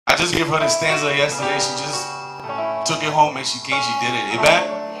I just gave her the stanza yesterday. She just took it home and she came, she did it. Amen?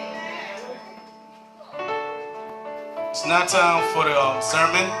 It's not time for the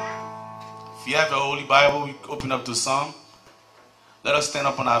sermon. If you have your Holy Bible, we open up to Psalm. Let us stand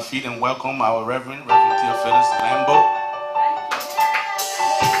up on our feet and welcome our Reverend Theophilus Lambo.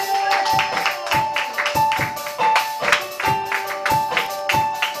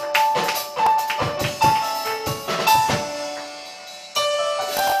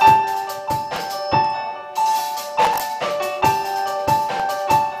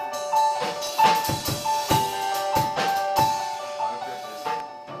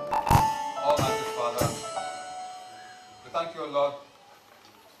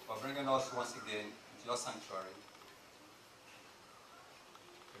 Once again into your sanctuary.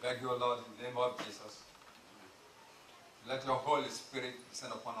 We beg you, O Lord, in the name of Jesus, let your Holy Spirit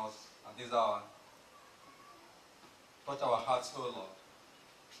descend upon us at this hour. Touch our hearts, O Lord.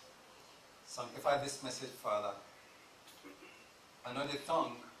 Sanctify this message, Father. Anoint the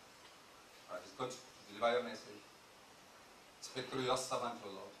tongue that is going to deliver your message. Speak through your servant, O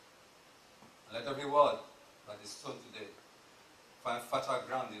Lord. And let every word that is sown today find fertile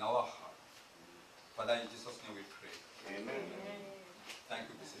ground in our heart. Father, in Jesus' name we pray. Amen. Thank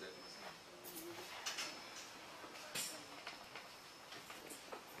you, President.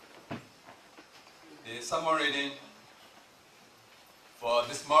 The sermon reading for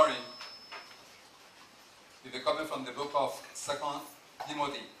this morning will be coming from the book of 2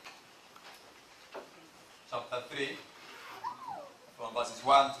 Timothy, chapter 3, from verses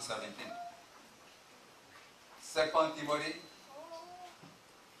 1 to 17. 2 Timothy,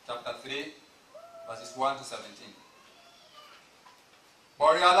 chapter 3, verses 1 to 17.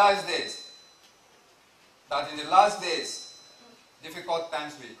 But realize this, that in the last days, difficult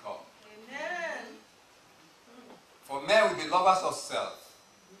times will come. Amen. For men will be lovers of self,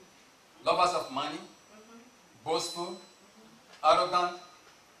 lovers of money, boastful, arrogant,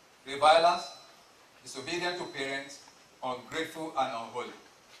 revilers, disobedient to parents, ungrateful and unholy,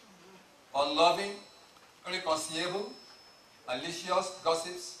 unloving, irreconcilable, malicious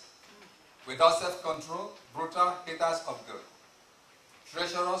gossips, without self-control, brutal, haters of good,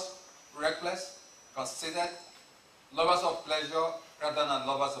 treacherous, reckless, conceited, lovers of pleasure rather than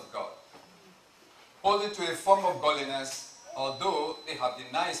lovers of God, holding to a form of godliness, although they have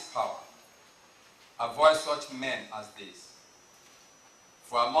denied its power. Avoid such men as these.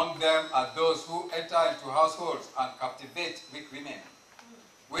 For among them are those who enter into households and captivate weak women,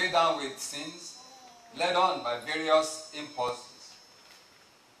 weighed down with sins, led on by various impulses,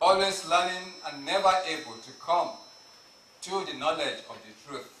 always learning and never able to come to the knowledge of the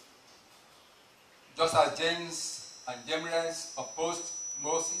truth. Just as James and Jambres opposed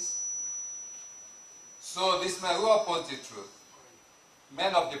Moses, so these men who opposed the truth,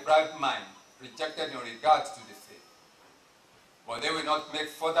 men of depraved mind, rejected in regard to the faith. But they will not make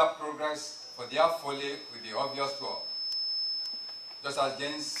further progress, for their folly will be obvious to all. Just as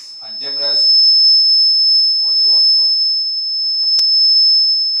James and Jambres' folly was also.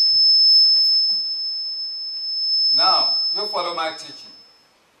 Now, you follow my teaching.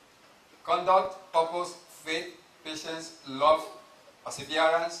 Conduct, purpose, faith, patience, love,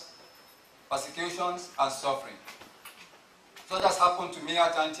 perseverance, persecutions, and suffering. Such as happened to me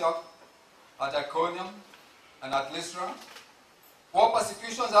at Antioch, at Iconium, and at Lystra. What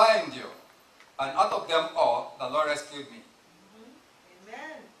persecutions I endured, and out of them all the Lord rescued me.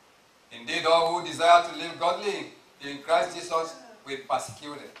 Amen. Indeed, all who desire to live godly in Christ Jesus will be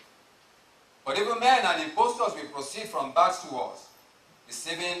persecuted. But even men and impostors will proceed from bad to worse,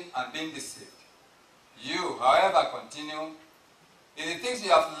 deceiving and being deceived. You, however, continue in the things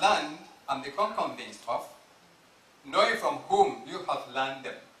you have learned and become convinced of, knowing from whom you have learned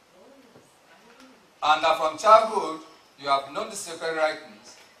them. And that from childhood you have known the sacred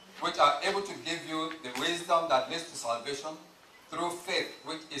writings, which are able to give you the wisdom that leads to salvation through faith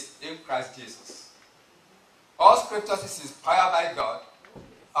which is in Christ Jesus. All scriptures is inspired by God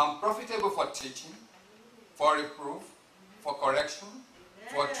and profitable for teaching, for reproof, for correction,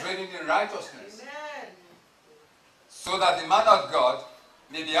 for training in righteousness, so that the man of God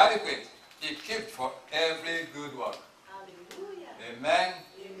may be adequate, equipped for every good work. Hallelujah. Amen.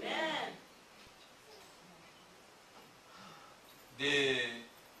 Amen. The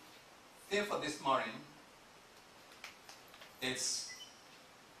theme for this morning is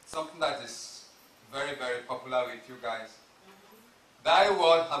something that is very, very popular with you guys. Thy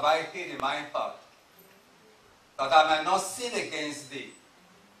word have I hid in my heart, that I might not sin against thee.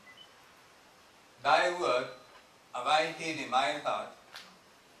 Thy word have I hid in my heart,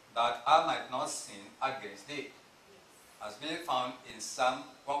 that I might not sin against thee. as we found in Psalm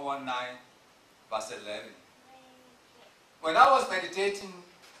 119, verse 11. When I was meditating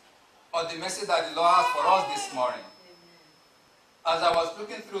on the message that the Lord has for us this morning, as I was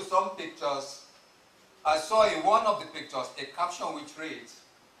looking through some pictures, I saw in one of the pictures a caption which reads,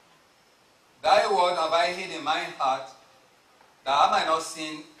 "Thy word have I hid in my heart, that I might not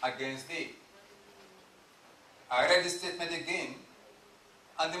sin against thee." I read this statement again,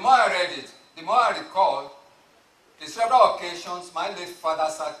 and the more I read it, the more I recalled the several occasions my late father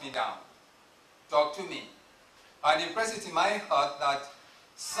sat me down, talked to me, and impressed it in my heart that,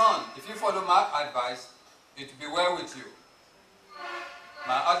 "Son, if you follow my advice, it will be well with you."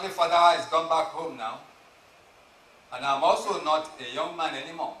 My earthly father has gone back home now, and I'm also not a young man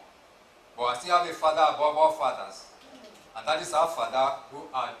anymore, but I still have a father above all fathers, and that is our Father who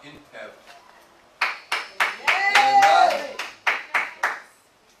art in heaven. Amen.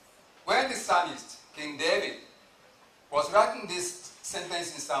 When the psalmist, King David, was writing this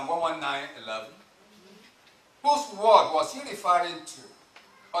sentence in Psalm 119:11, whose word was he referring to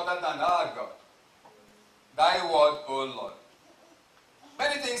other than our God? Thy word, O Lord.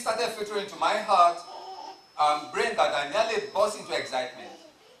 Many things started filtering into my heart and brain that I nearly burst into excitement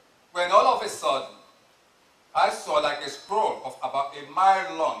when all of a sudden I saw like a scroll of about a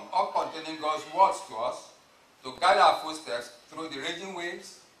mile long, all containing God's words to us to guide our footsteps through the raging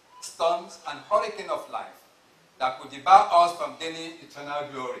waves, storms, and hurricane of life that could debar us from gaining eternal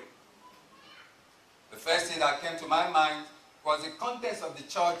glory. The first thing that came to my mind was the contents of the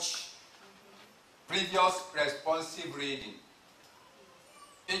church previous responsive reading.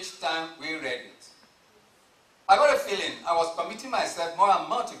 Each time we read it, I got a feeling I was committing myself more and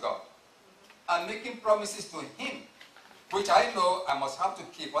more to God and making promises to Him, which I know I must have to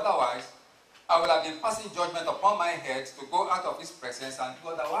keep, otherwise I would have been passing judgment upon my head to go out of His presence and do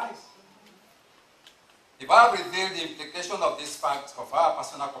otherwise. If I have revealed the implication of this fact of our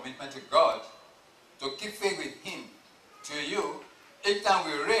personal commitment to God, to keep faith with Him, to you, each time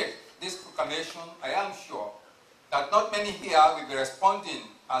we read this proclamation, I am sure that not many here will be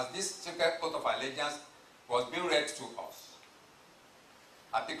responding as this sacred oath of allegiance was being read to us.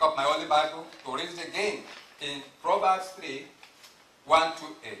 I pick up my Holy Bible to read it again in Proverbs 3,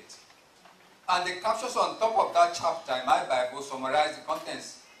 1-8. And the captions on top of that chapter in my Bible summarize the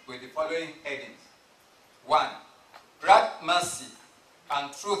contents with the following headings. 1. Write mercy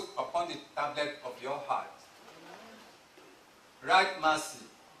and truth upon the tablet of your heart. Write mercy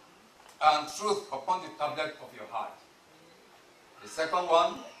and truth upon the tablet of your heart. The second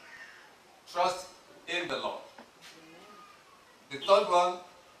one, trust in the Lord. The third one,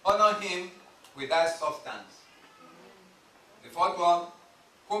 honor Him with thy substance. The fourth one,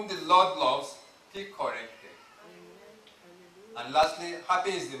 whom the Lord loves, He corrected. And lastly,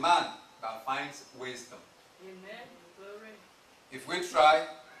 happy is the man that finds wisdom. Amen. Glory. If we try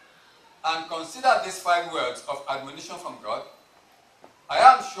and consider these 5 words of admonition from God, I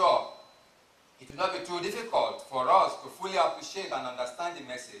am sure it will not be too difficult for us to fully appreciate and understand the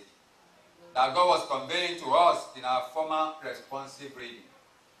message that God was conveying to us in our former responsive reading.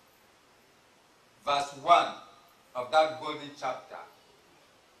 Verse 1 of that golden chapter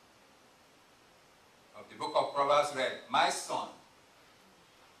of the book of Proverbs read, "My son,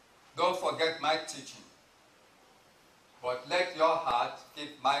 don't forget my teaching, but let your heart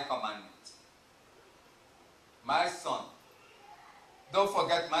keep my commandments." My son, don't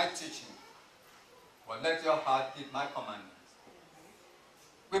forget my teaching, but let your heart keep my commandments.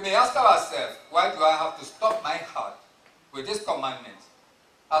 We may ask ourselves, why do I have to stop my heart with this commandment?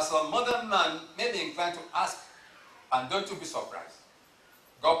 As a modern man may be inclined to ask, and don't you be surprised.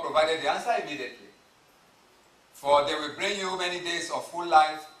 God provided the answer immediately. For they will bring you many days of full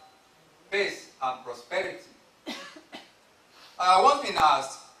life, peace, and prosperity. I once been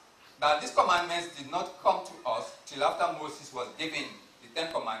asked that these commandments did not come to us till after Moses was given the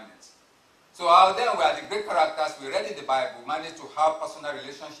 10 Commandments. So how then were the great characters we read in the Bible managed to have personal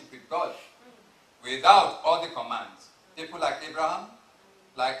relationship with God without all the commands? People like Abraham,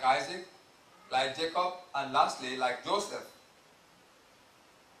 like Isaac, like Jacob, and lastly, like Joseph.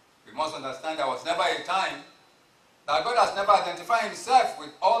 We must understand there was never a time that God has never identified Himself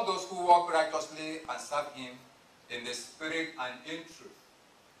with all those who walk righteously and serve Him in the Spirit and in truth.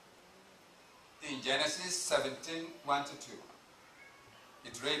 In Genesis 17, 1-2.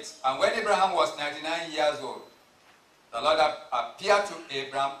 It reads, "And when Abraham was 99 years old, the Lord appeared to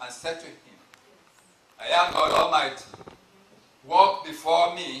Abraham and said to him, I am God Almighty. Walk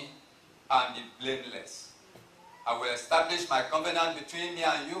before me and be blameless. I will establish my covenant between me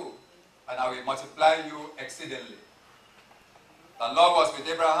and you, and I will multiply you exceedingly." The Lord was with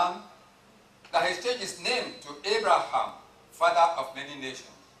Abraham, that he changed his name to Abraham, father of many nations,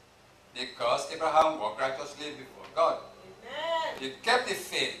 because Abraham walked righteously before God. Amen. He kept the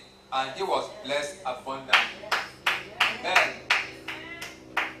faith, and he was blessed abundantly. Amen.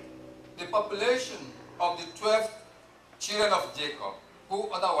 The population of the 12 children of Jacob, who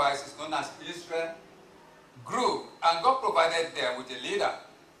otherwise is known as Israel, grew, and God provided them with a leader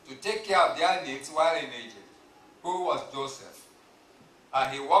to take care of their needs while in Egypt, who was Joseph.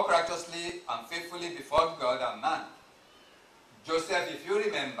 And he walked righteously and faithfully before God and man. Joseph, if you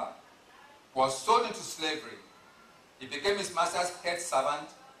remember, was sold into slavery. He became his master's head servant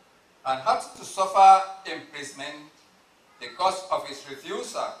and had to suffer imprisonment because of his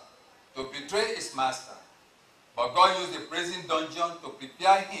refusal to betray his master. But God used the prison dungeon to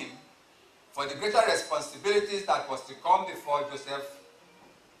prepare him for the greater responsibilities that was to come before Joseph.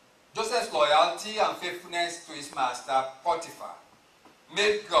 Joseph's loyalty and faithfulness to his master, Potiphar,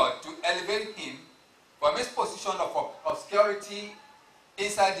 made God to elevate him from his position of obscurity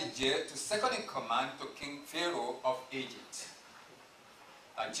inside the jail to second in command to King Pharaoh of Egypt.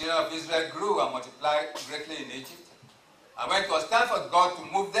 The children of Israel grew and multiplied greatly in Egypt. And when it was time for God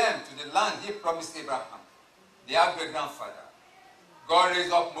to move them to the land he promised Abraham, their great-grandfather, God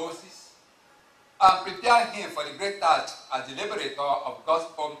raised up Moses and prepared him for the great task as the liberator of God's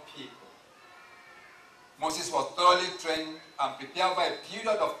own people. Moses was thoroughly trained and prepared for a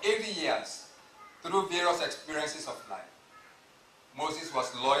period of 80 years through various experiences of life. Moses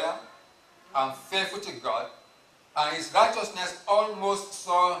was loyal and faithful to God, and his righteousness almost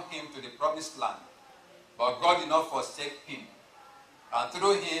saw him to the promised land. But God did not forsake him, and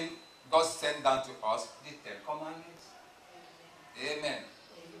through him, God sent down to us the 10 Commandments. Amen.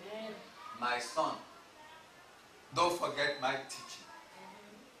 Amen. My son, don't forget my teaching,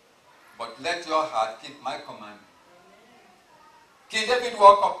 but let your heart keep my commandment. King David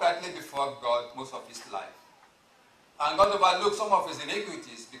walked uprightly before God most of his life, and God overlooked some of his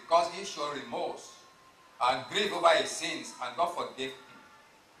iniquities because he showed remorse and grief over his sins, and God forgave him.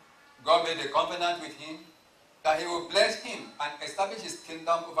 God made a covenant with him that he would bless him and establish his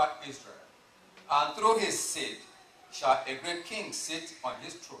kingdom over Israel, and through his seed shall a great king sit on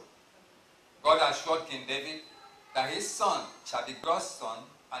his throne. God assured King David that his son shall be God's son,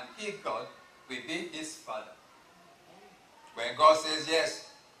 and he, God, will be his father. When God says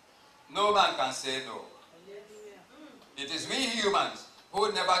yes, no man can say no. It is we humans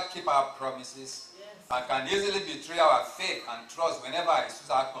who never keep our promises and can easily betray our faith and trust whenever it suits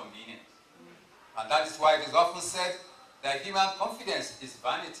our convenience. And that is why it is often said that human confidence is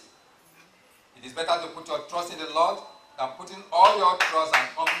vanity. It is better to put your trust in the Lord than putting all your trust and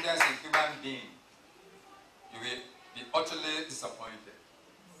confidence in human beings. You will be utterly disappointed.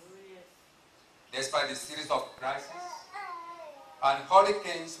 Despite the series of crises and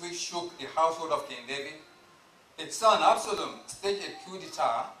hurricanes which shook the household of King David, his son Absalom staged a coup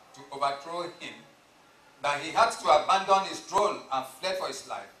d'etat to overthrow him, that he had to abandon his throne and fled for his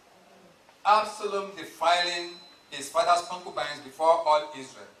life. Absalom defiling his father's concubines before all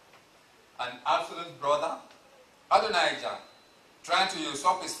Israel, and Absalom's brother Adonijah trying to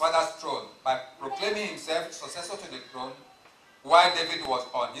usurp his father's throne by proclaiming himself successor to the throne while David was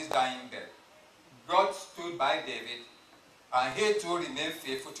on his dying bed. God stood by David, and he too remained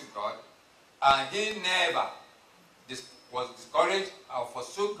faithful to God, and he never was discouraged or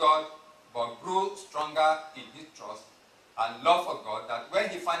forsook God, but grew stronger in his trust and love for God, that when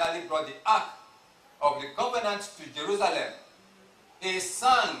he finally brought the ark of the covenant to Jerusalem, he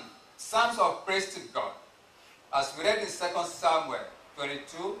sang psalms of praise to God, as we read in 2 Samuel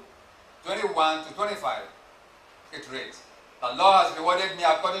 22, 21 to 25. It reads, "The Lord has rewarded me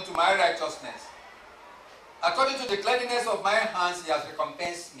according to my righteousness. According to the cleanliness of my hands, he has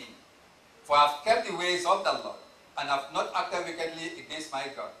recompensed me. For I have kept the ways of the Lord, and have not acted wickedly against my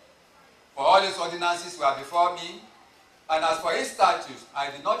God. For all his ordinances were before me, and as for his statutes, I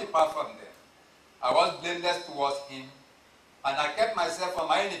did not depart from them. I was blameless towards him, and I kept myself from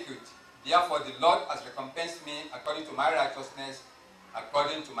my iniquity. Therefore the Lord has recompensed me according to my righteousness,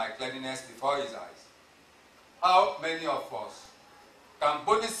 according to my cleanliness before his eyes." How many of us can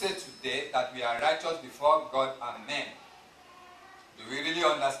boldly say today that we are righteous before God and men? Do we really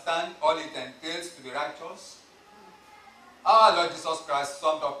understand all it entails to be righteous? Our Lord Jesus Christ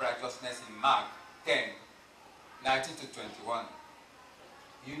summed up righteousness in Mark 10, 19 to 21.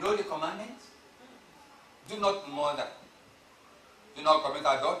 You know the commandments? Do not murder. Do not commit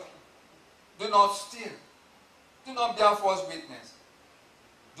adultery. Do not steal. Do not bear false witness.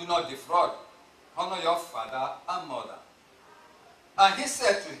 Do not defraud. Honor your father and mother. And he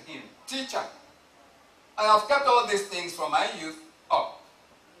said to him, "Teacher, I have kept all these things from my youth up."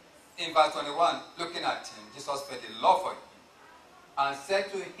 in verse 21, looking at him, Jesus felt a love for him and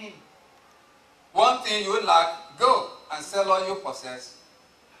said to him, one thing you lack, go and sell all you possess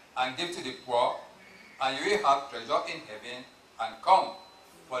and give to the poor, and you will have treasure in heaven, and come,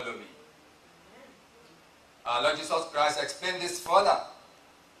 follow me. Our Lord Jesus Christ explained this further,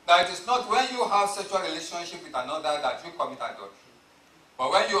 that it is not when you have sexual relationship with another that you commit adultery,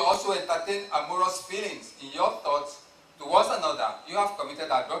 but when you also entertain amorous feelings in your thoughts towards another, you have committed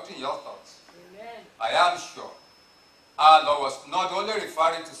adultery in your thoughts. Amen. I am sure our Lord was not only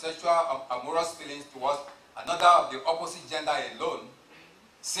referring to sexual amorous feelings towards another of the opposite gender alone,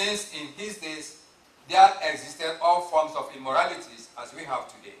 since in his days there existed all forms of immoralities as we have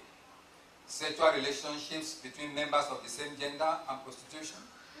today. Sexual relationships between members of the same gender and prostitution.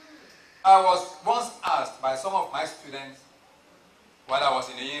 I was once asked by some of my students while I was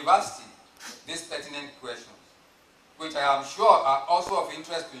in the university these pertinent questions, which I am sure are also of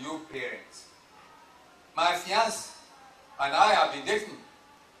interest to you parents. My fiancé and I have been dating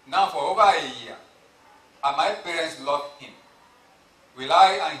now for over a year, and my parents love him. Will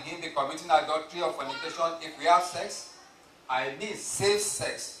I and him be committing adultery or fornication if we have sex? I mean safe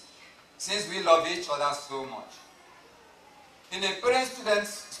sex, since we love each other so much. In a parent-student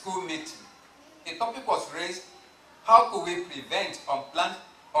school meeting, a topic was raised: how could we prevent unplanned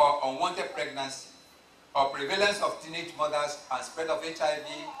or unwanted pregnancy, or prevalence of teenage mothers and spread of HIV,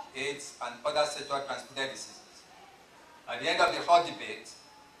 AIDS, and other sexually transmitted diseases? At the end of the hot debate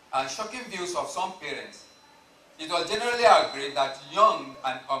and shocking views of some parents, it was generally agreed that young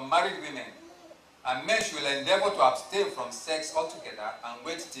and unmarried women and men should endeavor to abstain from sex altogether and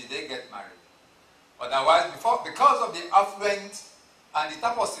wait till they get married. Otherwise, because of the affluent and the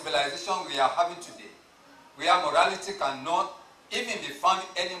type of civilization we are having today, where morality cannot even be found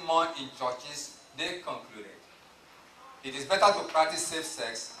anymore in churches, they concluded, it is better to practice safe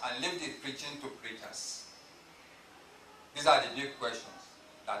sex and leave the preaching to preachers. These are the big questions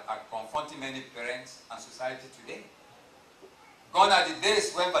that are confronting many parents and society today. Gone are the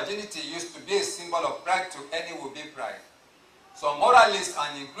days when virginity used to be a symbol of pride to any would-be bride. Some moralists,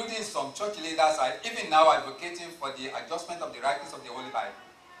 and including some church leaders, are even now advocating for the adjustment of the writings of the Holy Bible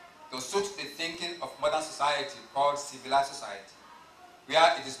to suit the thinking of modern society called civilized society,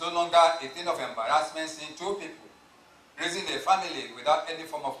 where it is no longer a thing of embarrassment seeing two people raising a family without any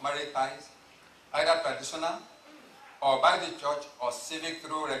form of marriage ties, either traditional or by the church or civic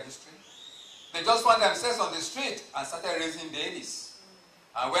through registry. They just found themselves on the street and started raising babies.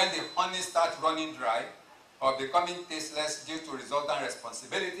 And when the honey starts running dry or becoming tasteless due to resultant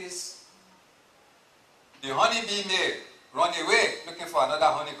responsibilities, the honeybee may run away looking for another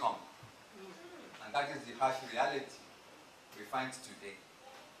honeycomb. And that is the harsh reality we find today.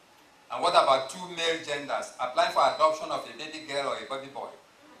 And what about two male genders applying for adoption of a baby girl or a baby boy,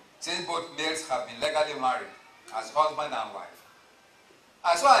 since both males have been legally married as husband and wife?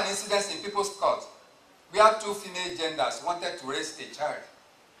 I saw an incident in People's Court where two female genders wanted to raise a child.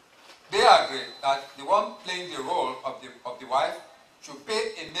 They agreed that the one playing the role of the wife should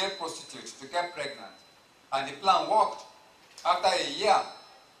pay a male prostitute to get pregnant, and the plan worked. After a year,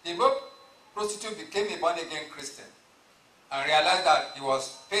 the male prostitute became a born-again Christian and realized that he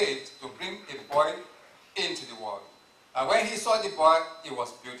was paid to bring a boy into the world. And when he saw the boy, he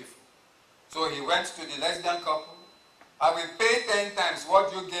was beautiful. So he went to the lesbian couple. I will pay 10 times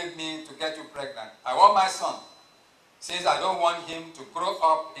what you gave me to get you pregnant. I want my son, since I don't want him to grow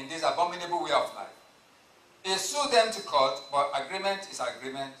up in this abominable way of life. He sued them to court, but agreement is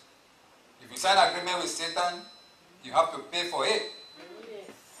agreement. If you sign agreement with Satan, you have to pay for it.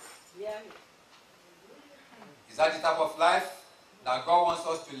 Yeah. Is that the type of life that God wants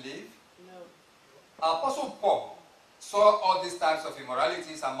us to live? No. Apostle Paul saw all these types of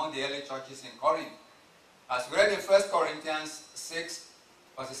immoralities among the early churches in Corinth. As we read in 1 Corinthians 6,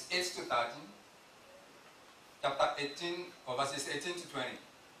 verses 8 to 13, chapter 18, or verses 18 to 20.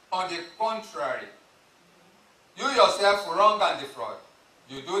 On the contrary, you yourself wrong and defraud.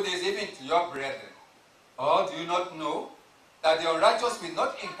 You do this even to your brethren. Or do you not know that the unrighteous will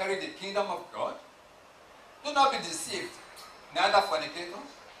not inherit the kingdom of God? Do not be deceived. Neither fornicators,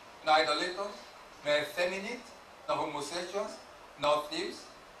 nor idolaters, nor effeminate, nor homosexuals, nor thieves,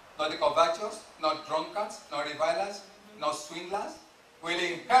 nor the covetous, nor drunkards, nor revilers, nor swindlers will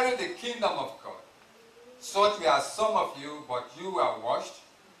inherit the kingdom of God. Such were some of you, but you are washed,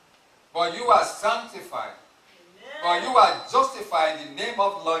 but you are sanctified, but you are justified in the name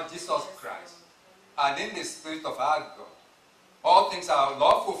of Lord Jesus Christ, and in the Spirit of our God. All things are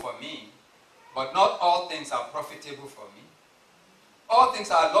lawful for me, but not all things are profitable for me. All things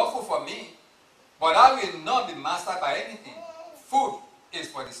are lawful for me, but I will not be mastered by anything. Food is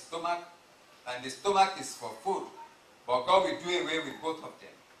for the stomach, and the stomach is for food. But God will do away with both of them.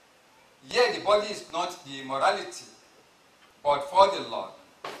 Yet the body is not the immorality, but for the Lord,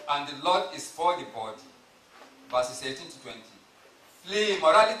 and the Lord is for the body. Verses 18 to 20. Flee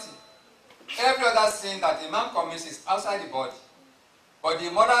immorality. Every other sin that a man commits is outside the body, but the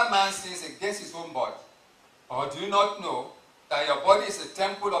immoral man sins against his own body. Or do you not know that your body is a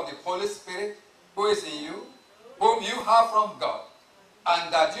temple of the Holy Spirit who is in you, whom you have from God,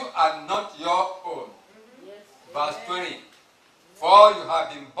 and that you are not your own? Yes. Verse 20. For you have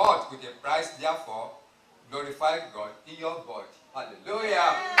been bought with a price, therefore glorify God in your body.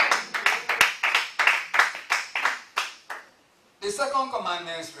 Hallelujah. The second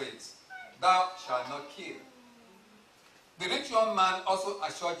commandment reads, thou shalt not kill. The rich young man also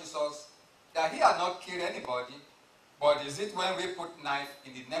assured Jesus that he had not killed anybody, but is it when we put knife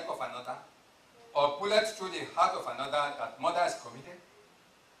in the neck of another, or bullet through the heart of another, that murder is committed?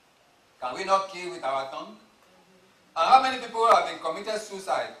 Can we not kill with our tongue? And how many people have been committed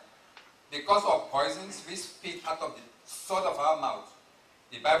suicide because of poisons we spit out of the sword of our mouth?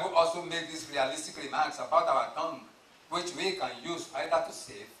 The Bible also makes these realistic remarks about our tongue, which we can use either to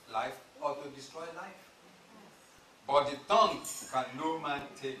save life or to destroy life. But the tongue can no man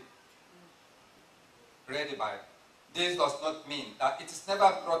take. Read the Bible. This does not mean that it is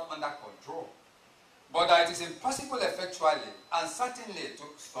never brought under control, but that it is impossible effectually and certainly to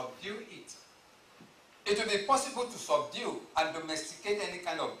subdue it. It will be possible to subdue and domesticate any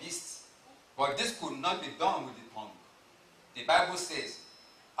kind of beast, but this could not be done with the tongue. The Bible says,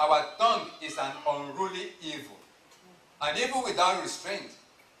 our tongue is an unruly evil, an evil without restraint,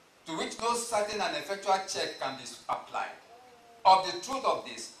 to which no certain and effectual check can be applied. Of the truth of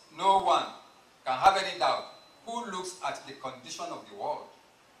this, no one can have any doubt who looks at the condition of the world,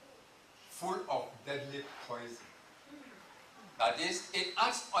 full of deadly poison. That is, it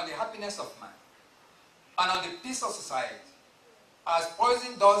acts on the happiness of man and on the peace of society, as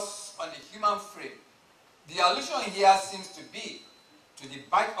poison does on the human frame. The allusion here seems to be to the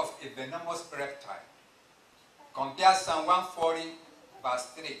bite of a venomous reptile. Compare Psalm 140, verse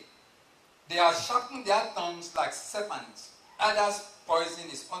 3. They have sharpened their tongues like serpents, others' poison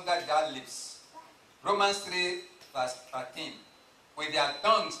is under their lips. Romans 3, verse 13. With their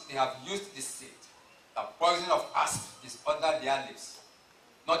tongues they have used deceit. The poison of asp is under their lips.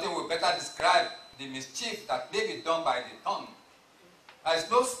 Nothing will better describe the mischief that may be done by the tongue. There is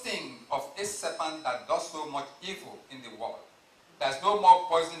no sting of a serpent that does so much evil in the world. There is no more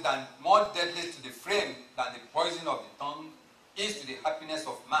poison than, more deadly to the frame than the poison of the tongue is to the happiness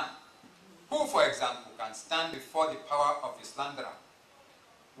of man. Who, for example, can stand before the power of a slanderer?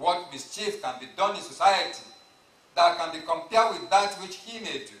 What mischief can be done in society that can be compared with that which he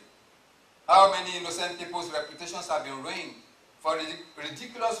may do? How many innocent people's reputations have been ruined for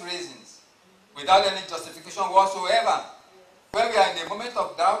ridiculous reasons, without any justification whatsoever? When we are in a moment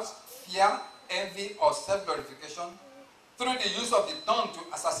of doubt, fear, envy, or self-glorification, through the use of the tongue to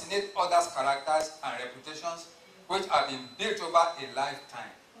assassinate others' characters and reputations, which have been built over a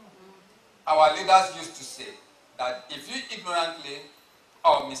lifetime. Our leaders used to say that if you ignorantly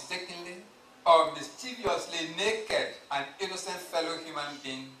or mistakenly or mischievously naked an innocent fellow human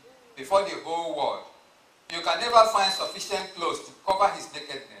being before the whole world, you can never find sufficient clothes to cover his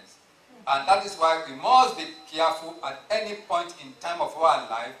nakedness. And that is why we must be careful at any point in time of our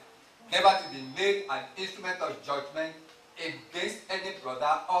life never to be made an instrument of judgment against any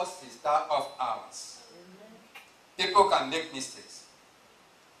brother or sister of ours. People can make mistakes.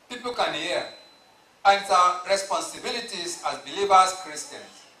 People can err. And it's our responsibilities as believers,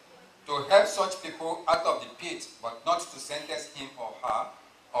 Christians, to help such people out of the pit, but not to sentence him or her,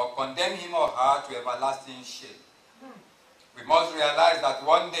 or condemn him or her to everlasting shame. We must realize that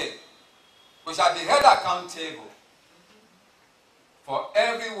one day we shall be held accountable for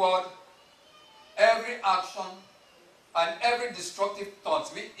every word, every action, and every destructive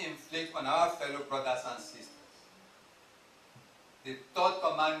thought we inflict on our fellow brothers and sisters. The third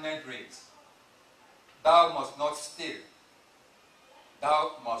commandment reads, thou must not steal.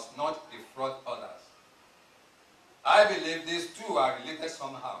 Thou must not defraud others. I believe these two are related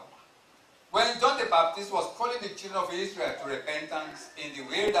somehow. When John the Baptist was calling the children of Israel to repentance in the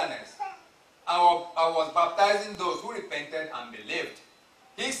wilderness, I was baptizing those who repented and believed,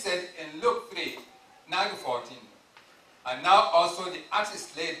 he said in Luke 3, 9-14, and now also the axe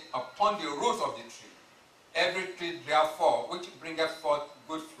is laid upon the roots of the tree. Every tree, therefore, which bringeth forth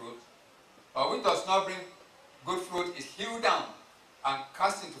good fruit, or which does not bring good fruit, is hewn down and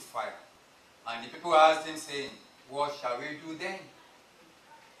cast into fire. And the people asked him, saying, what shall we do then?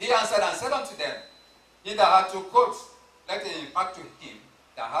 He answered and said unto them, he that had two coats, let him impart to him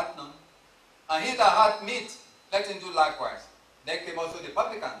that had none. And he that had meat, let him do likewise. Then came also the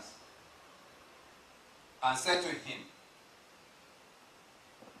publicans, and said to him,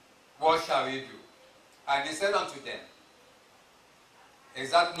 what shall we do? And he said unto them,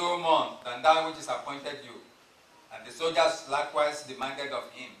 is that no more than that which is appointed you? And the soldiers likewise demanded of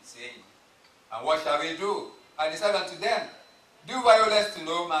him, saying, and what shall we do? And he said unto them, do violence to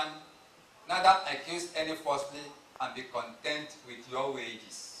no man, neither accuse any falsely, and be content with your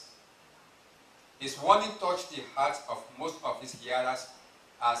wages. His warning touched the hearts of most of his hearers,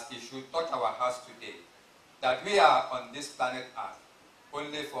 as it should touch our hearts today, that we are on this planet Earth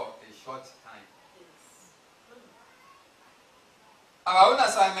only for a short time. Our own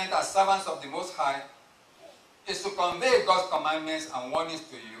assignment as servants of the Most High is to convey God's commandments and warnings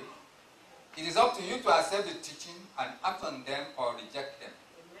to you. It is up to you to accept the teaching and act on them or reject them.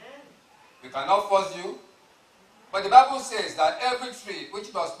 Amen. We cannot force you, but the Bible says that every tree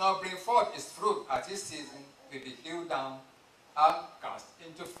which does not bring forth its fruit at its season will be hewn down and cast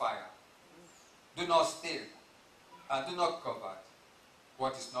into fire. Do not steal, and do not covet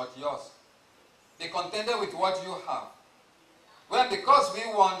what is not yours. Be contented with what you have. Well, because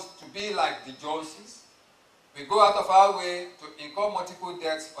we want to be like the Joneses, we go out of our way to incur multiple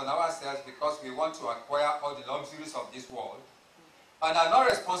debts on ourselves because we want to acquire all the luxuries of this world, and are not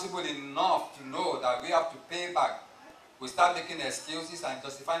responsible enough to know that we have to pay back. We start making excuses and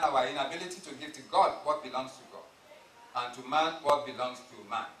justifying our inability to give to God what belongs to God, and to man what belongs to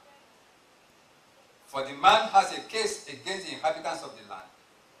man. For the man has a case against the inhabitants of the land,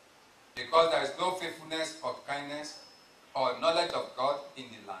 because there is no faithfulness or kindness or knowledge of God in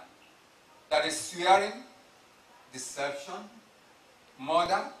the land. There is swearing, deception,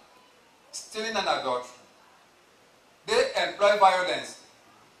 murder, stealing, and adultery. They employ violence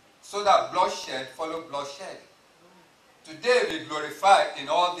so that bloodshed follow bloodshed. Today we glorify in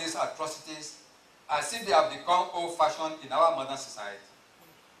all these atrocities as if they have become old-fashioned in our modern society.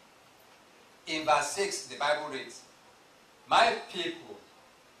 In verse 6, the Bible reads, my people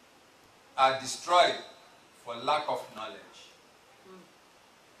are destroyed for lack of knowledge.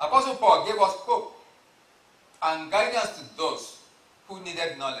 Apostle Paul gave us hope and guidance to those who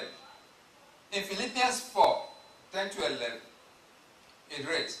needed knowledge. In Philippians 4, 10 to 11, it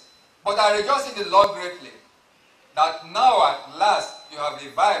reads, but I rejoice in the Lord greatly, that now at last you have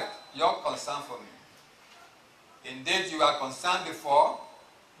revived your concern for me. Indeed, you were concerned before,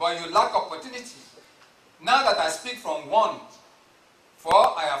 but you lack opportunity. Now that I speak from want, for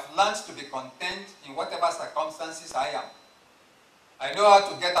I have learned to be content in whatever circumstances I am. I know how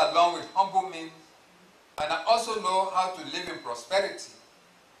to get along with humble means, and I also know how to live in prosperity.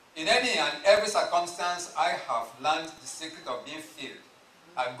 In any and every circumstance, I have learned the secret of being filled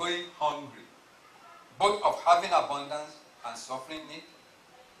and going hungry, both of having abundance and suffering need.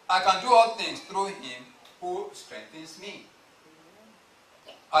 I can do all things through him who strengthens me.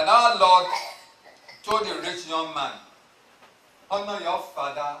 And our Lord told the rich young man, honor your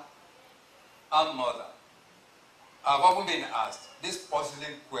father and mother. I've often been asked this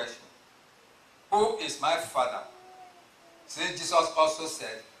puzzling question, who is my father? Since Jesus also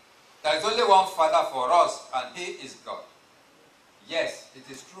said, there is only one Father for us, and he is God. Yes, it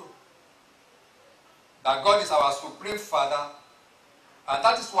is true that God is our supreme Father, and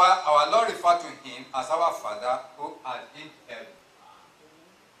that is why our Lord referred to him as our Father who art in heaven.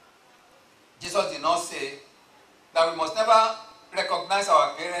 Jesus did not say that we must never recognize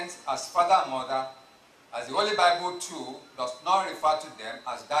our parents as father and mother, as the Holy Bible too does not refer to them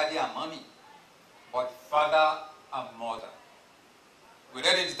as daddy and mommy, but father and mother. We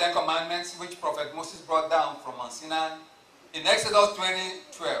read in the Ten Commandments, which Prophet Moses brought down from Mount Sinai, in Exodus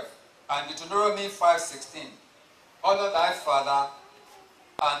 20:12 and Deuteronomy 5:16, honor thy father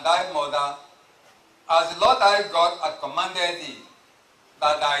and thy mother, as the Lord thy God hath commanded thee,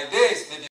 that thy days may be